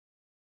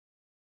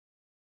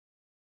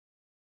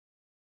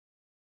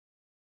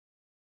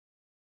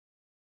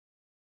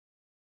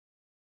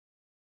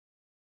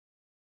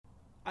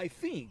I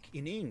think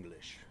in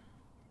English,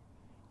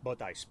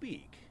 but I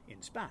speak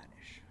in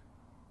Spanish.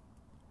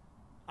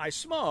 I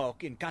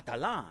smoke in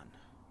Catalan,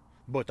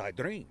 but I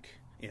drink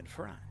in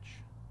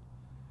French.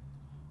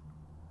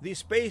 The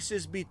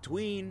spaces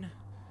between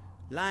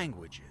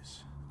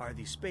languages are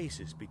the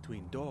spaces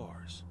between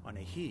doors on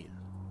a hill.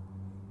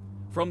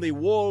 From the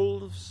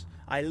wolves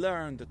I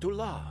learned to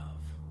love.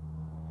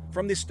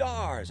 From the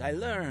stars I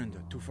learned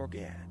to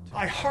forget.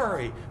 I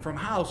hurry from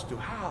house to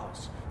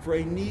house for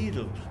a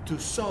needle to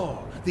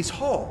sew this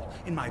hole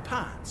in my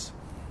pants.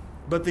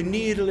 But the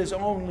needle is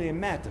only a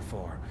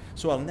metaphor,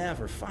 so I'll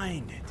never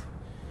find it.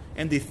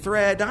 And the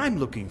thread I'm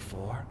looking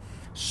for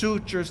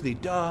sutures the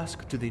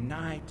dusk to the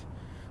night,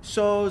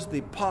 sews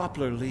the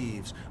poplar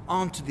leaves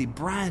onto the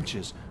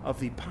branches of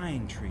the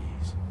pine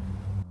trees.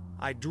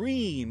 I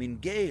dream in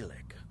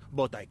Gaelic,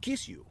 but I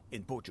kiss you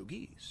in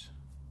Portuguese.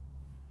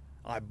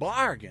 I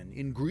bargain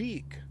in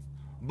Greek,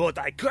 but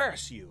I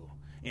curse you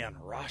in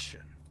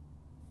Russian.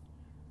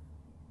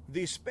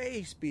 The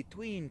space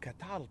between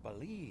catalpa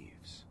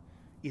leaves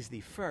is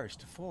the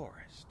first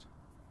forest.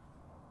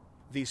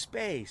 The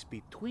space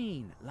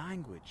between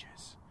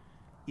languages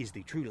is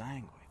the true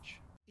language.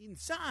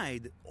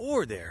 Inside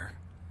order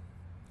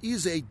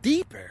is a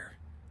deeper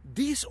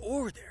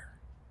disorder.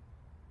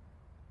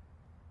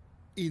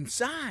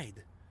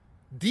 Inside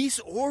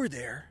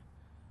disorder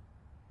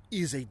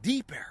is a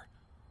deeper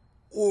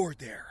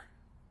order.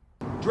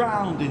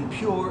 Drowned in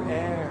pure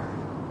air,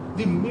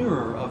 the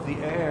mirror of the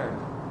air,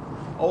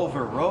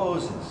 over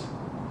roses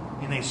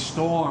in a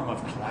storm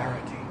of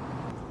clarity.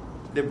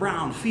 The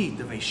brown feet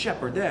of a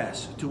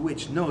shepherdess to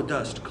which no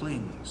dust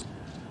clings.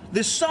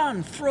 The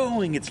sun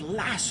throwing its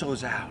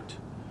lassos out.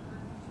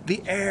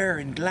 The air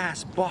in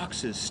glass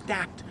boxes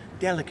stacked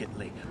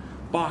delicately,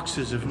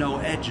 boxes of no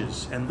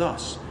edges and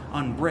thus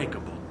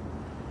unbreakable.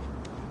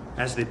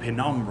 As the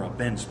penumbra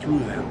bends through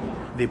them,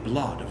 the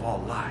blood of all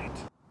light.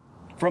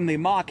 From the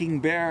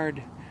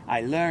mockingbird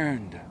I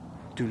learned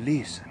to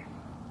listen.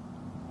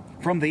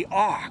 From the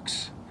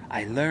ox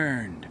I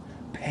learned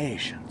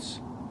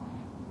patience.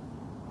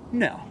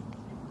 No,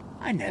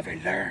 I never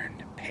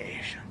learned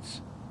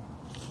patience.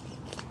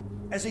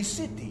 As a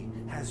city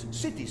has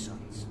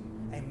citizens,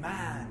 a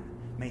man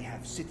may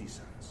have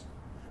citizens.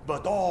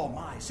 But all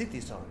my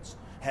citizens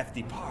have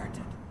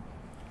departed,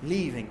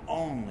 leaving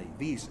only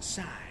this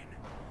sign,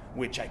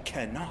 which I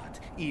cannot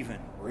even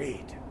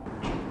read.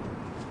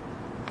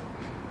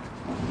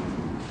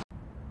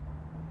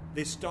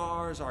 The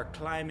stars are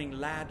climbing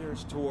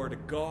ladders toward a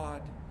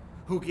God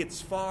who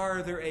gets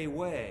farther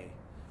away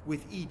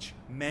with each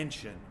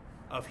mention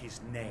of his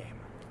name.